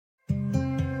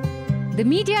The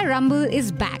Media Rumble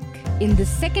is back. In this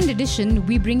second edition,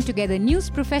 we bring together news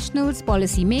professionals,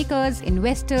 policy makers,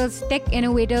 investors, tech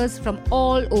innovators from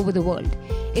all over the world.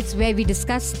 It's where we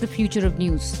discuss the future of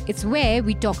news. It's where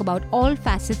we talk about all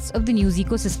facets of the news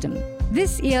ecosystem.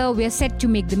 This year, we are set to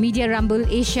make the Media Rumble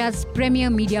Asia's premier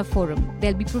media forum.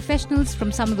 There'll be professionals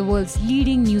from some of the world's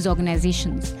leading news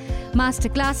organizations.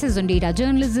 Masterclasses on data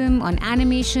journalism, on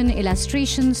animation,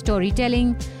 illustration,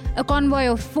 storytelling. A convoy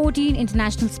of 14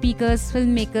 international speakers,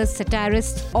 filmmakers,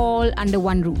 satirists, all under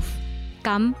one roof.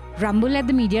 Come rumble at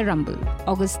the Media Rumble,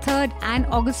 August 3rd and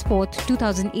August 4th,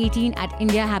 2018 at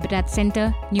India Habitat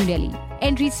Centre, New Delhi.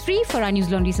 Entries free for our News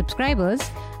Laundry subscribers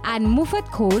and Mufat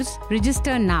Khors,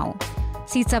 register now.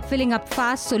 Seats are filling up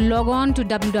fast, so log on to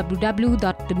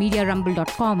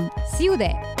www.themediarumble.com. See you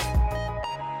there.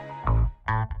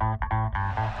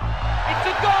 It's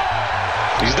a goal!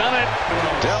 He's done it.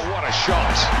 Dell, what a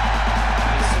shot.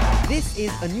 This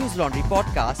is a News Laundry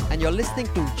podcast and you're listening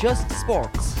to Just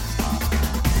Sports.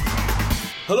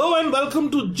 Hello and welcome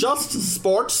to Just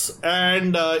Sports,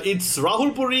 and it's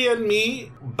Rahul Puri and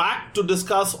me back to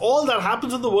discuss all that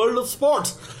happens in the world of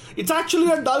sports. It's actually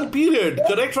a dull period,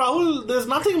 correct Rahul? There's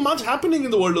nothing much happening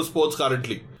in the world of sports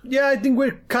currently. Yeah, I think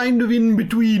we're kind of in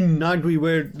between, aren't we?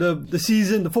 Where the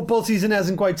football season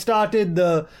hasn't quite started,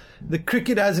 the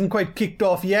cricket hasn't quite kicked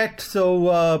off yet.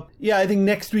 So, I think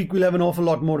next week we'll have an awful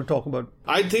lot more to talk about.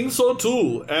 I think so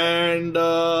too. And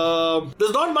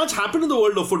there's not much happened in the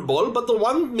world of football, but the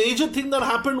one major thing that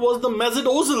happened was the Mesut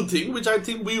Ozil thing, which I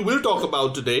think we will talk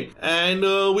about today. And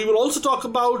we will also talk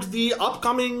about the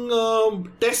upcoming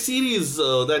test series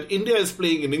that India is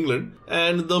playing in England,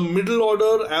 and the middle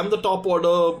order and the top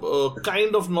order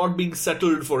kind of not being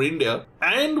settled for India.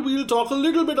 And we'll talk a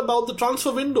little bit about the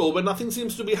transfer window where nothing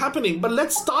seems to be happening. But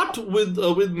let's start with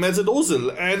Mesut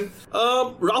Ozil. And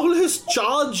Rahul, his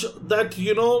charge that,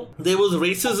 there was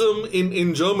racism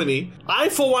in Germany, I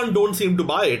for one don't seem to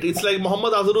buy it. It's like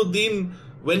Mohammad Azharuddin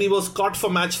when he was caught for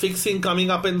match fixing,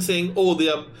 coming up and saying, oh, they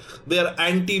are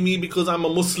anti-me because I'm a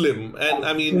Muslim. And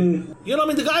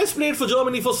the guy's played for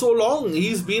Germany for so long.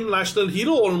 He's been national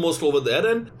hero almost over there.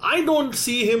 And I don't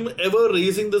see him ever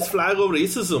raising this flag of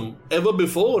racism ever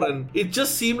before. And it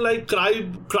just seemed like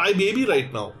cry baby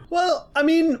right now. Well,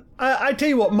 I tell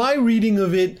you what, my reading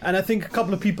of it, and I think a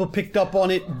couple of people picked up on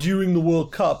it during the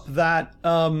World Cup, that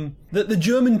the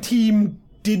German team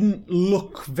didn't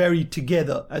look very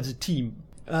together as a team.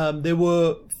 There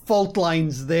were fault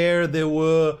lines there. There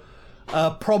were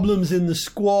problems in the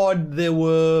squad. There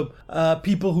were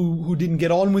people who didn't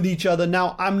get on with each other.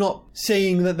 Now, I'm not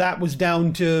saying that was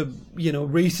down to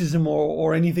racism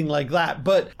or anything like that,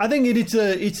 but I think it's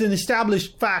an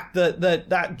established fact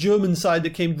that German side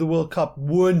that came to the World Cup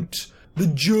weren't the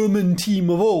German team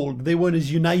of old. They weren't as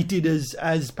united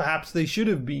as perhaps they should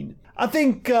have been. I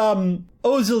think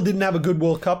Ozil didn't have a good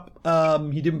World Cup.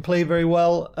 He didn't play very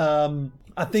well.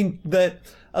 I think that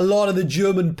a lot of the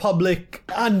German public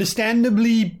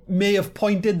understandably may have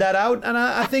pointed that out. And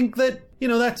I think that,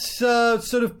 that's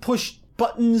sort of pushed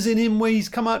buttons in him where he's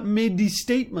come out and made these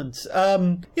statements.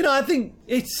 I think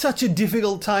it's such a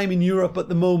difficult time in Europe at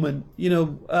the moment,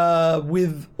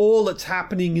 with all that's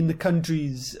happening in the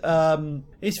countries.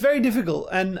 It's very difficult.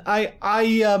 And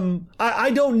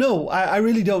I don't know. I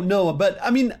really don't know. But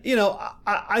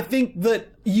I think that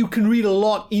you can read a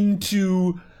lot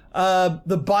into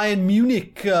the Bayern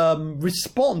Munich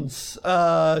response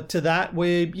to that,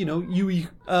 where Uli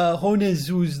Hoeneß,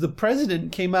 who's the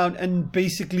president, came out and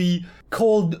basically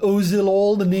called Ozil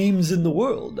all the names in the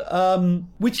world,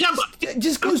 which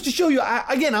just goes to show you.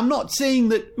 I'm not saying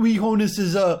that Uli Hoeneß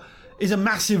is a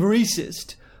massive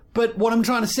racist, but what I'm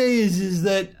trying to say is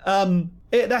that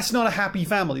that's not a happy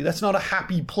family. That's not a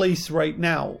happy place right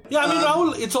now. Yeah,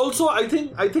 Rahul, it's also, I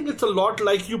think it's a lot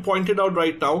like you pointed out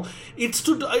right now.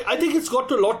 I think it's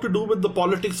got a lot to do with the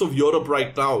politics of Europe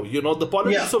right now. The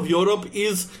politics of Europe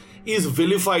is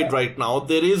vilified right now.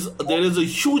 There is a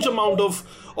huge amount of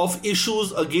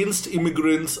issues against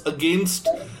immigrants, against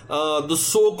the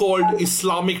so-called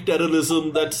Islamic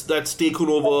terrorism that's taken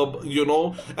over,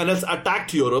 and has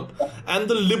attacked Europe. And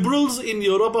the liberals in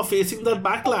Europe are facing that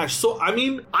backlash. So,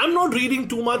 I'm not reading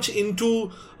too much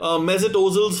into Mesut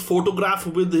Ozil's photograph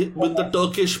with the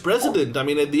Turkish president.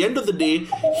 At the end of the day,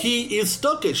 he is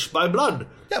Turkish by blood.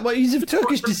 Yeah, well, he's of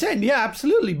Turkish descent. Yeah,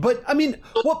 absolutely. But,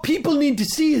 what people need to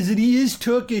see is that he is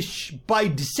Turkish by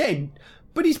descent.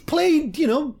 But he's played, 6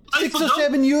 or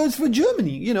 7 years for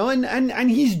Germany,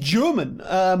 and he's German.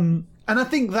 And I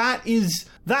think that's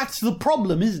the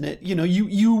problem, isn't it?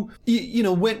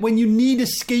 When you need a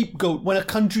scapegoat, when a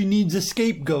country needs a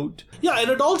scapegoat. Yeah, and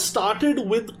it all started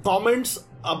with comments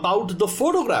about the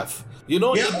photograph.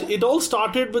 It all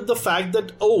started with the fact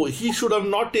that, he should have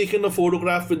not taken a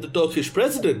photograph with the Turkish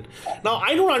president. Now,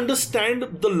 I don't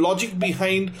understand the logic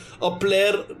behind a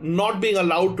player not being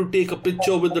allowed to take a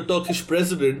picture with the Turkish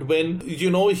president when,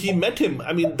 he met him.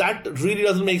 I mean, that really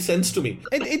doesn't make sense to me.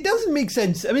 It doesn't make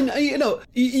sense. I mean,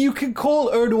 you can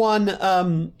call Erdogan,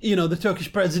 the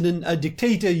Turkish president, a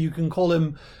dictator. You can call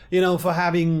him, for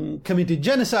having committed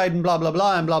genocide and blah, blah,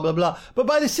 blah, and blah, blah, blah. But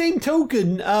by the same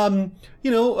token,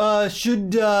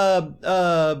 should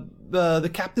the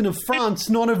captain of France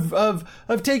not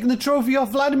have taken the trophy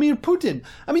off Vladimir Putin?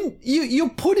 I mean, you're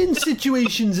put in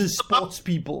situations as sports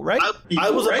people, right? I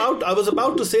was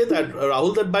about to say that,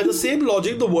 Rahul, that by the same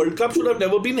logic, the World Cup should have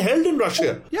never been held in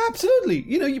Russia. Yeah, absolutely.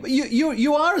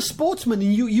 You are a sportsman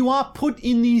and you are put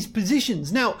in these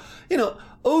positions. Now,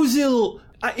 Ozil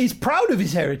is proud of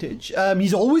his heritage.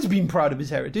 He's always been proud of his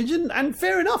heritage, and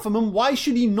fair enough. I mean, why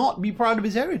should he not be proud of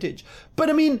his heritage? But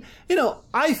I mean,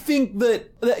 I think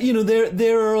that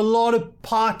there are a lot of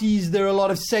parties, there are a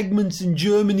lot of segments in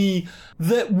Germany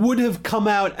that would have come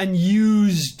out and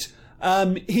used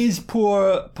his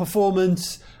poor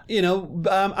performance.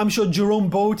 I'm sure Jerome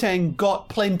Boateng got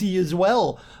plenty as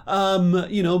well.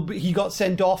 He got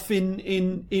sent off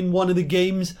in one of the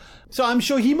games. So I'm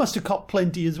sure he must have caught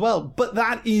plenty as well. But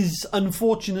that is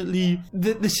unfortunately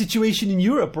the situation in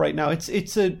Europe right now.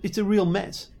 It's a real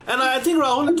mess. And I think,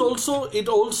 Rahul, it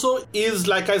also is,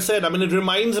 like I said, I mean, it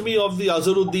reminds me of the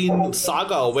Azharuddin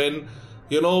saga when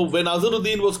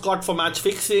Azharuddin was caught for match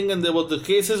fixing and there were the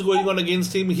cases going on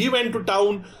against him. He went to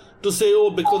town to say,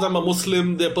 because I'm a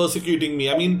Muslim, they're persecuting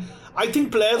me. I mean, I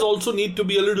think players also need to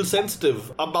be a little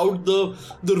sensitive about the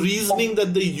reasoning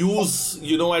that they use,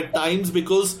 at times,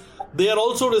 because they are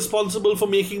also responsible for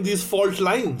making these fault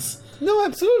lines. No,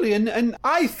 absolutely. And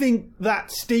I think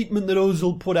that statement that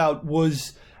Ozil put out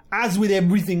was, as with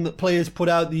everything that players put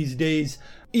out these days,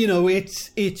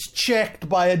 it's checked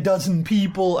by a dozen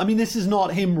people. I mean, this is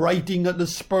not him writing at the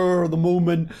spur of the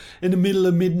moment in the middle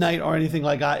of midnight or anything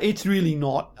like that. It's really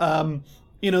not.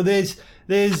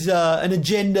 There's an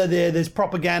agenda there, there's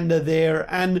propaganda there,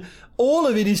 and all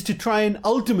of it is to try and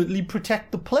ultimately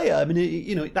protect the player. I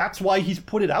mean, that's why he's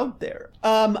put it out there.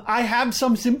 I have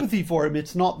some sympathy for him.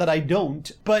 It's not that I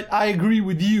don't, but I agree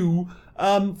with you.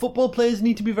 Football players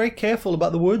need to be very careful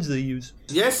about the words they use.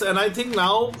 Yes, and I think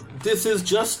now this is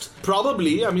just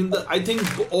probably, I think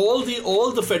all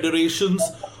the federations,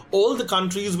 all the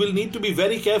countries will need to be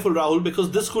very careful, Rahul,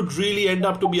 because this could really end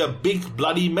up to be a big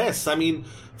bloody mess. I mean,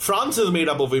 France is made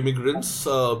up of immigrants.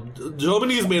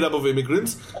 Germany is made up of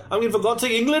immigrants. I mean, for God's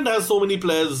sake, England has so many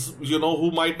players,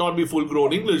 who might not be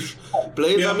full-grown English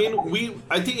players. Yeah. I mean,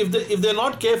 I think if they're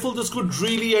not careful, this could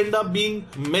really end up being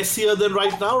messier than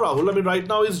right now, Rahul. I mean, right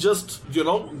now is just,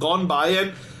 gone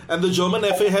by, and the German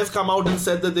FA has come out and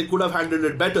said that they could have handled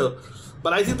it better.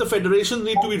 But I think the federations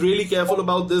need to be really careful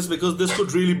about this because this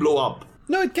could really blow up.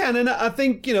 No, it can. And I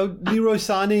think, Leroy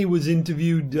Sané was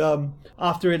interviewed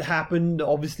after it happened.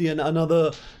 Obviously,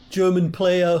 another German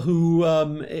player who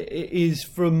is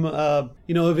from, of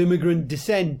immigrant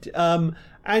descent.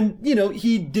 And,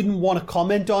 he didn't want to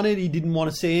comment on it. He didn't want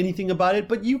to say anything about it.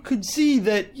 But you could see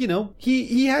that,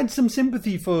 he had some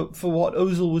sympathy for what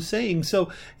Ozil was saying.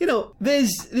 So,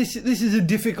 this is a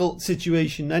difficult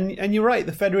situation. And you're right.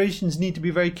 The federations need to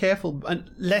be very careful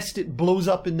lest it blows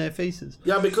up in their faces.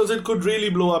 Yeah, because it could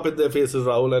really blow up in their faces,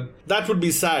 Rahul. And that would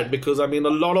be sad because,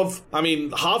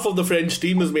 half of the French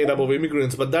team is made up of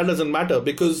immigrants. But that doesn't matter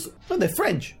because... No, they're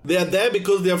French. They are there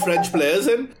because they are French players.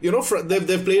 And,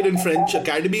 they've played in French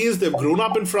academies, they've grown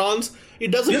up in France.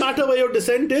 It doesn't matter where your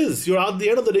descent is. You're at the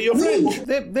end of the day, you're French.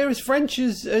 They're as French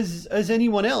as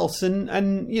anyone else,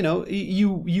 and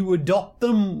you adopt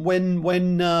them when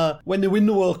they win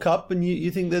the World Cup, and you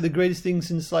think they're the greatest thing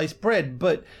since sliced bread.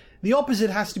 But the opposite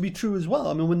has to be true as well.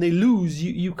 I mean, when they lose,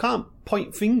 you can't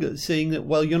point fingers saying that,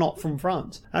 well, you're not from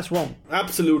France. That's wrong.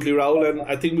 Absolutely, Rahul, and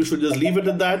I think we should just leave it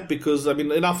at that because,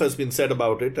 enough has been said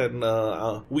about it, and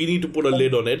we need to put a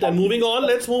lid on it. And moving on,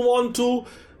 let's move on to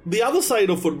the other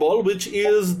side of football, which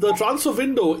is the transfer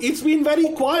window. It's been very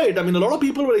quiet. A lot of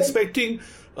people were expecting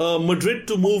Madrid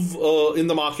to move in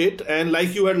the market, and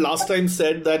like you had last time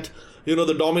said that,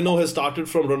 the domino has started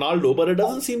from Ronaldo, but it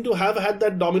doesn't seem to have had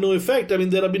that domino effect. There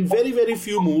have been very, very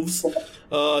few moves.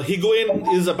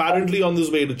 Higuain is apparently on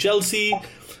his way to Chelsea.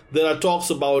 There are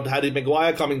talks about Harry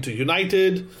Maguire coming to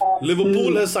United.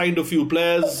 Liverpool has signed a few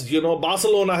players.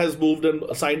 Barcelona has moved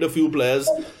and signed a few players.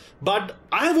 But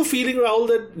I have a feeling, Rahul,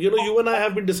 that, you and I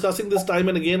have been discussing this time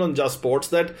and again on Just Sports,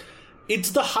 that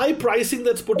it's the high pricing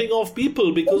that's putting off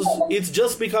people because it's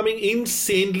just becoming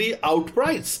insanely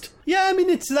outpriced. Yeah, I mean,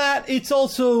 it's that. It's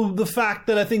also the fact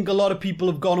that I think a lot of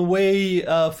people have gone away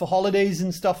for holidays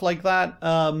and stuff like that.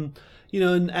 And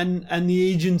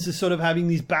the agents are sort of having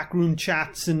these backroom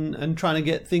chats and trying to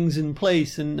get things in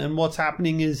place. And what's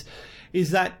happening is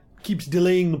that keeps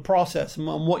delaying the process. And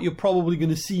what you're probably going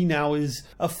to see now is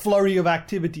a flurry of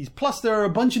activities. Plus, there are a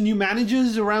bunch of new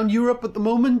managers around Europe at the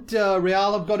moment.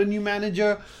 Real have got a new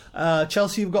manager.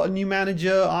 Chelsea have got a new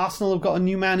manager. Arsenal have got a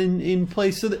new man in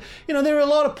place. So that, there are a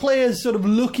lot of players sort of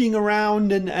looking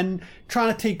around and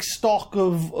trying to take stock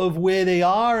of where they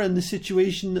are and the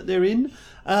situation that they're in.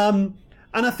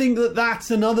 And I think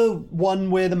that's another one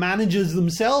where the managers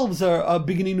themselves are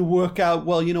beginning to work out,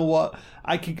 well, you know what,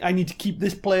 I need to keep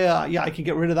this player, yeah, I can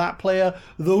get rid of that player.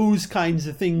 Those kinds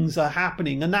of things are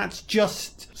happening. And that's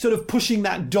just sort of pushing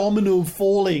that domino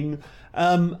falling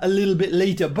a little bit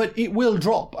later. But it will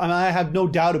drop. And I have no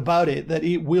doubt about it that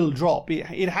it will drop.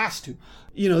 It has to.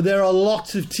 There are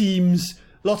lots of teams,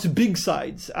 lots of big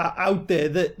sides out there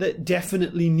that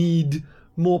definitely need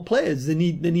more players. They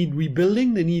need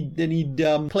rebuilding. They need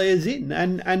players in,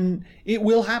 and it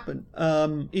will happen.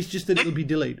 It's just that it'll be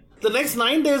delayed. The next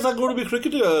 9 days are going to be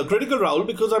critical, Rahul,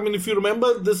 because if you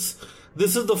remember, this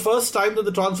is the first time that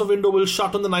the transfer window will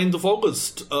shut on the 9th of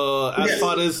August, as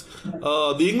far as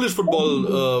the English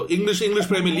football, English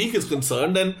Premier League is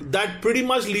concerned, and that pretty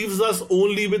much leaves us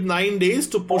only with 9 days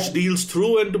to push deals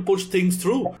through and to push things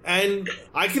through. And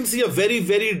I can see a very,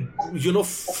 very,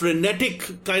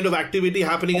 frenetic kind of activity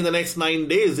happening in the next 9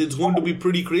 days. It's going to be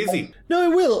pretty crazy. No,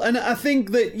 it will, and I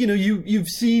think that you've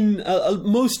seen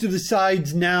most of the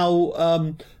sides now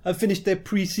have finished their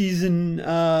pre-season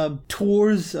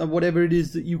tours, whatever it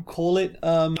is that you call it.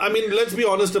 Let's be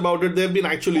honest about it. They've been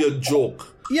actually a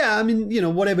joke. Yeah,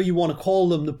 whatever you want to call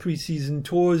them, the pre-season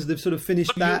tours, they've sort of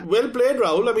finished that. Well played,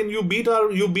 Rahul. You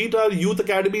beat our youth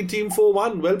academy team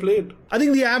 4-1. Well played. I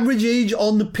think the average age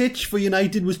on the pitch for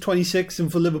United was 26, and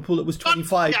for Liverpool it was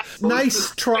 25.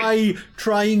 Nice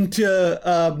trying to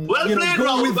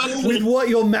go with what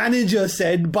your manager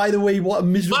said. By the way, what a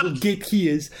miserable git he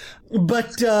is.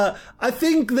 But I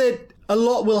think that a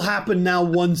lot will happen now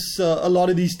once a lot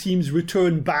of these teams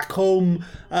return back home.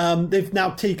 They've now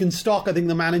taken stock. I think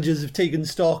the managers have taken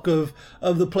stock of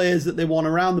the players that they want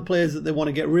around, the players that they want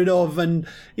to get rid of. And,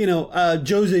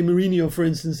 Jose Mourinho, for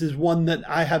instance, is one that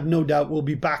I have no doubt will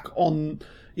be back on,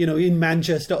 in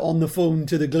Manchester on the phone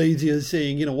to the Glaziers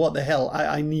saying, what the hell,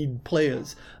 I need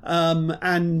players.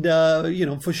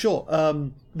 For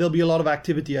sure, there'll be a lot of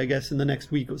activity, I guess, in the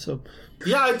next week or so.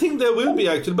 Yeah, I think there will be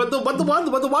actually. But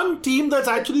the one team that's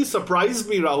actually surprised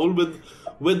me, Rahul,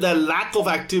 with their lack of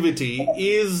activity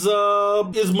is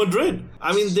Madrid.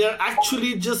 They're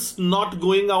actually just not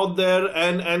going out there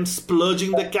and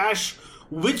splurging the cash,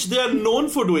 which they are known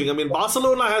for doing.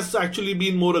 Barcelona has actually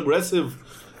been more aggressive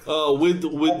with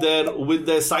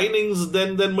their signings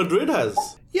than Madrid has.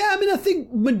 Yeah, I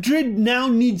think Madrid now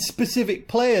needs specific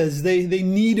players. They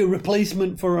need a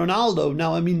replacement for Ronaldo.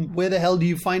 Now, where the hell do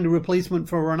you find a replacement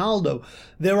for Ronaldo?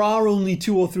 There are only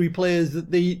 2 or 3 players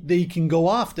that they can go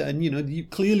after.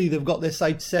 And, clearly they've got their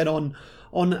sights set on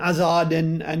Hazard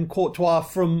and Courtois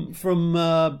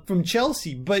from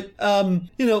Chelsea. But,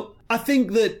 I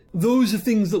think that those are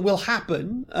things that will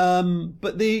happen,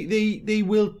 but they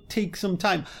will take some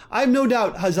time. I have no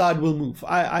doubt Hazard will move.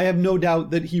 I have no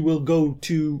doubt that he will go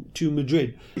to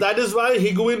Madrid. That is why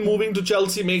Higuain moving to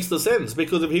Chelsea makes the sense,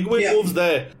 because if Higuain moves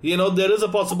there, there is a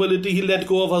possibility he'll let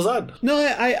go of Hazard. No,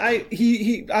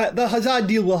 the Hazard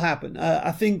deal will happen.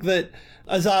 I think that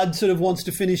Hazard sort of wants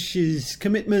to finish his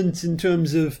commitments in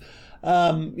terms of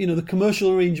the commercial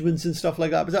arrangements and stuff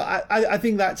like that. But I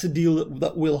think that's a deal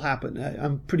that will happen.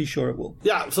 I'm pretty sure it will.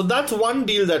 Yeah, so that's one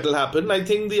deal that will happen. I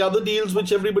think the other deals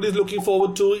which everybody's looking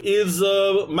forward to is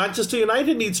Manchester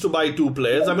United needs to buy 2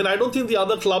 players. I don't think the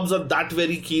other clubs are that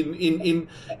very keen in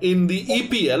the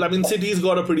EPL. City's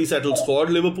got a pretty settled squad.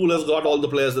 Liverpool has got all the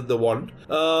players that they want.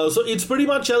 So it's pretty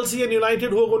much Chelsea and United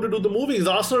who are going to do the movings.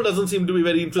 Arsenal doesn't seem to be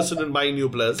very interested in buying new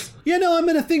players. Yeah, no,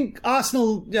 I think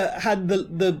Arsenal had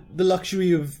the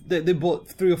luxury of they bought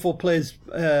 3 or 4 players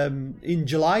in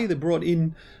July. They brought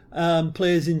in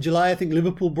players in July. I think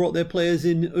Liverpool brought their players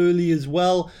in early as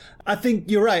well. I think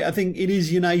you're right. I think it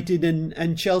is United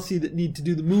and Chelsea that need to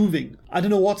do the moving. I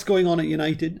don't know what's going on at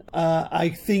United. I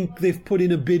think they've put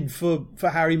in a bid for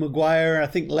Harry Maguire. I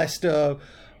think Leicester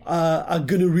are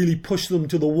going to really push them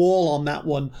to the wall on that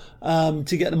one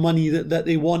to get the money that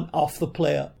they want off the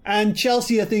player. And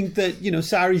Chelsea, I think that,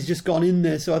 Sarri's just gone in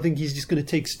there, so I think he's just going to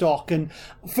take stock. And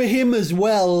for him as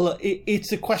well,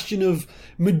 it's a question of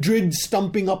Madrid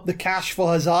stumping up the cash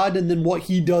for Hazard and then what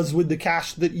he does with the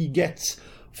cash that he gets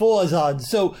for Hazard.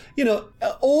 So,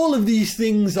 all of these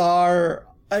things are,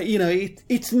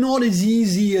 it's not as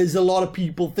easy as a lot of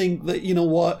people think that,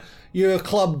 you're a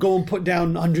club, go and put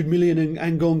down 100 million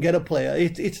and go and get a player.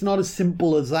 It's not as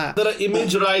simple as that. There are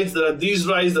image rights, there are these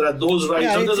rights, there are those rights.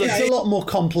 Yeah, it's a lot more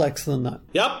complex than that.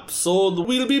 Yep. So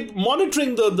we'll be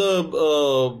monitoring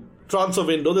the transfer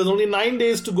window. There's only 9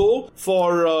 days to go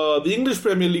for the English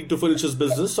Premier League to finish its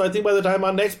business. So I think by the time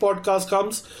our next podcast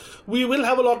comes, we will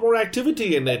have a lot more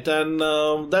activity in it. And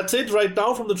that's it right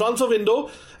now from the transfer window.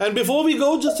 And before we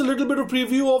go, just a little bit of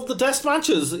preview of the test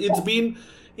matches. It's been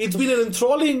an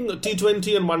enthralling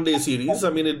T20 and one-day series. I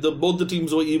mean, both the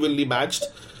teams were evenly matched.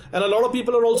 And a lot of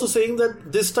people are also saying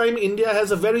that this time India has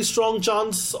a very strong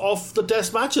chance of the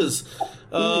test matches.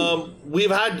 We've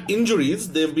had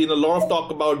injuries. There have been a lot of talk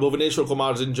about Bhuvneshwar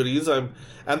Kumar's injuries and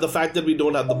the fact that we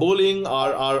don't have the bowling.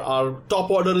 Our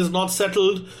top order is not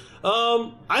settled.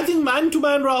 I think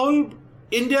man-to-man, Rahul,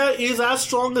 India is as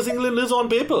strong as England is on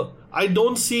paper. I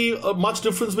don't see much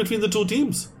difference between the two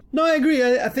teams. No, I agree.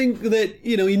 I think that,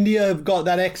 India have got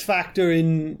that X factor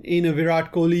in a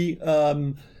Virat Kohli.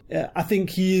 I think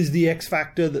he is the X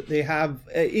factor that they have.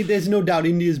 There's no doubt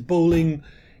India's bowling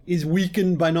is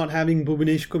weakened by not having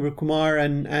Bhuvneshwar Kumar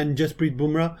and Jasprit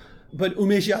Bumrah. But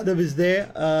Umesh Yadav is there.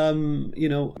 Ishant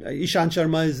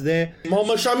Sharma is there.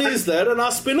 Mohammad Shami is there, and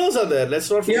our spinners are there.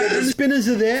 Let's not forget. Yeah, the spinners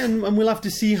are there, and we'll have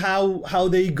to see how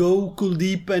they go.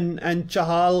 Kuldeep and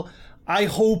Chahal, I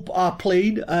hope, are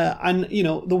played. And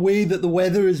the way that the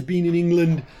weather has been in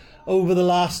England over the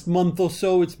last month or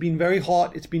so, it's been very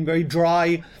hot. It's been very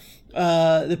dry.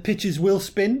 The pitches will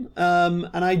spin,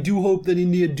 and I do hope that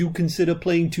India do consider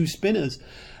playing two spinners.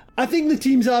 I think the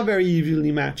teams are very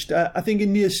evenly matched. I think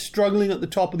India's struggling at the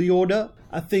top of the order.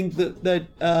 I think that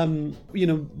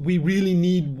we really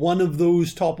need one of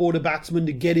those top order batsmen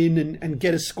to get in and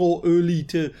get a score early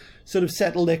to sort of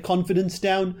settle their confidence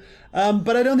down.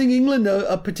 But I don't think England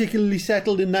are particularly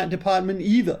settled in that department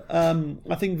either.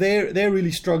 I think they're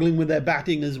really struggling with their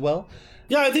batting as well.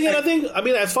 Yeah, I think,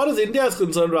 as far as India is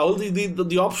concerned, Rahul,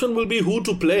 the option will be who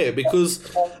to play because,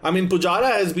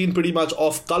 Pujara has been pretty much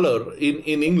off colour in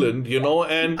England,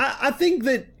 and... I think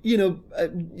that,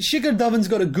 Shikhar Dhawan's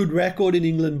got a good record in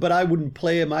England, but I wouldn't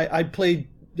play him. I'd play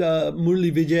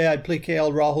Murli Vijay, I'd play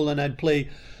KL Rahul, and I'd play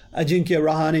Ajinkya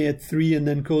Rahane at 3 and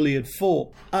then Kohli at 4.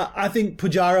 I think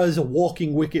Pujara is a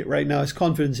walking wicket right now. His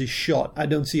confidence is shot. I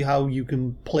don't see how you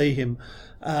can play him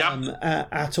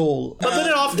at all. But then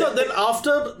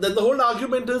the whole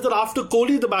argument is that after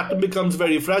Kohli, the batsman becomes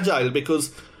very fragile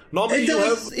because normally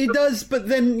it does. But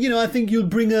then I think you'll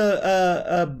bring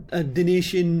a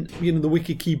Dinesh in, the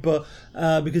wicket keeper,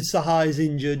 because Saha is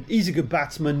injured. He's a good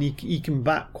batsman. He can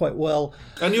bat quite well.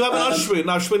 And you have an Ashwin.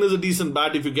 Ashwin is a decent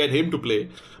bat if you get him to play.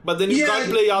 But then you can't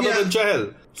play Yadav and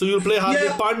Chahal. So you'll play Hardik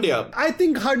Pandya. I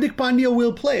think Hardik Pandya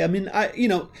will play.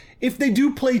 If they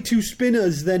do play two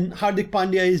spinners, then Hardik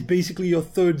Pandya is basically your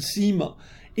third seamer.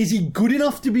 Is he good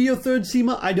enough to be your third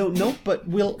seamer? I don't know, but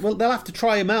they'll have to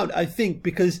try him out, I think,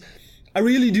 because I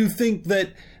really do think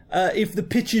that if the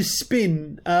pitches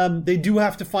spin, they do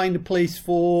have to find a place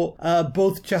for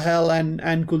both Chahal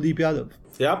and Kuldeep Yadav.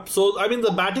 Yeah, so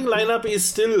the batting lineup is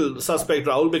still suspect,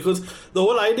 Rahul, because the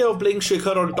whole idea of playing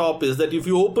Shikhar on top is that if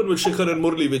you open with Shikhar and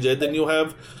Murli Vijay, then you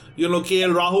have,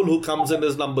 KL Rahul who comes in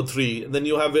as number 3, then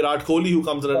you have Virat Kohli who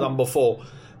comes in as number 4.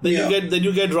 Then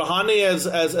you get Rahane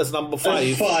as number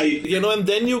 5. And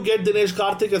then you get Dinesh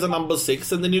Karthik as a number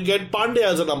 6, and then you get Pandya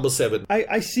as a number 7.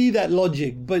 I see that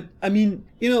logic, but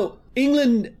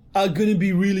England are going to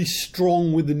be really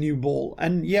strong with the new ball.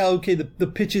 And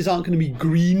the pitches aren't going to be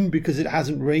green because it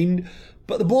hasn't rained,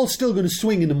 but the ball's still going to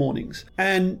swing in the mornings.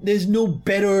 And there's no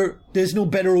better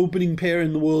opening pair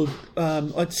in the world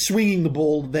at swinging the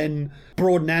ball than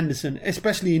Broad and Anderson,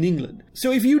 especially in England.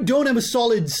 So if you don't have a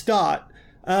solid start,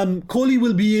 Kohli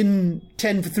will be in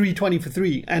 10 for 3, 20 for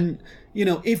 3. And,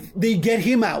 if they get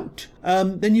him out,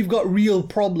 then you've got real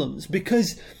problems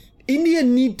because India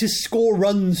need to score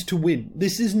runs to win.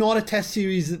 This is not a test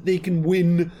series that they can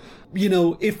win.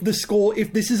 If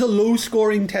this is a low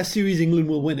scoring test series, England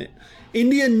will win it.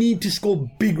 India need to score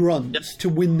big runs to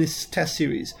win this test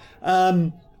series.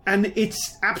 And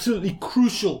it's absolutely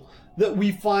crucial that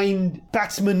we find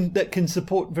batsmen that can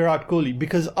support Virat Kohli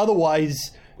because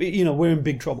otherwise, we're in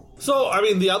big trouble. So, I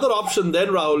mean, the other option then,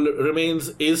 Rahul, remains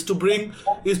is to bring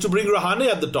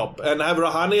Rahane at the top and have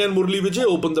Rahane and Murali Vijay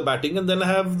open the batting, and then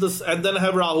have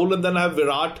Rahul, and then have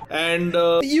Virat, and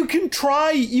you can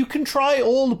try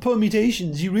all the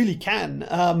permutations. You really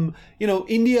can.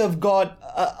 India have got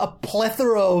a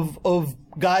plethora of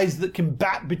guys that can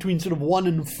bat between sort of 1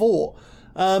 and 4.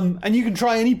 And you can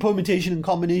try any permutation and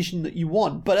combination that you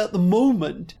want. But at the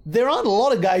moment, there aren't a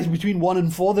lot of guys between 1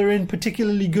 and 4 that are in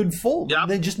particularly good form. Yeah.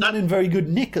 They're just not in very good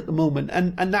nick at the moment.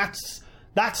 And that's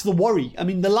the worry. I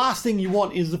mean, the last thing you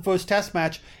want is the first test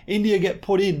match, India get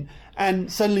put in,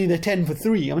 and suddenly they're 10 for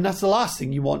 3. I mean, that's the last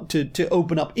thing you want to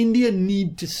open up. India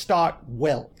need to start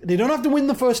well. They don't have to win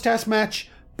the first test match,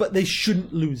 but they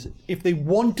shouldn't lose it. If they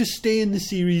want to stay in the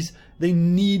series, they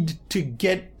need to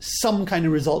get some kind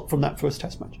of result from that first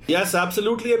test match. Yes,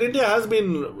 absolutely. And India has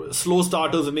been slow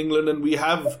starters in England, and we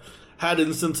have had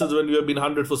instances when we have been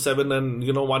 100 for 7 and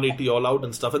 180 all out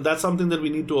and stuff, and that's something that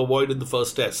we need to avoid in the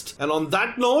first test. And on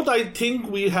that note, I think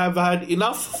we have had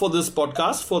enough for this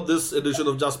podcast, for this edition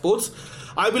of Just Sports.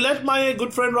 I will let my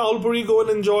good friend Rahul Puri go and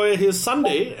enjoy his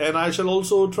Sunday, and I shall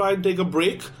also try and take a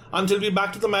break until we're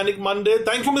back to the Manic Monday.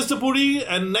 Thank you, Mr. Puri,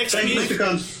 and next week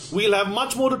we'll have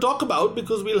much more to talk about,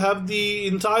 because we'll have the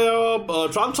entire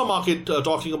transfer market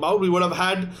talking about. We would have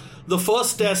had the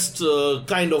first test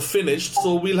kind of finished,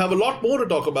 so we'll have a lot more to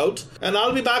talk about. And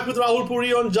I'll be back with Rahul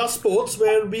Puri on Just Sports,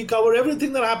 where we cover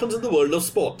everything that happens in the world of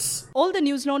sports. All the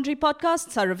News Laundry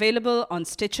podcasts are available on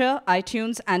Stitcher,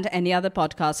 iTunes, and any other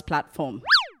podcast platform.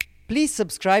 Please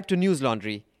subscribe to News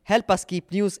Laundry. Help us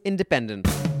keep news independent.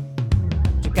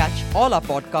 To catch all our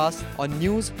podcasts on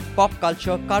news, pop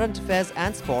culture, current affairs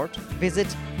and sport, visit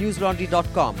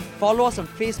newslaundry.com. Follow us on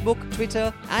Facebook,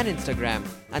 Twitter and Instagram,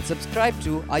 and subscribe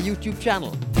to our YouTube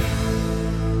channel.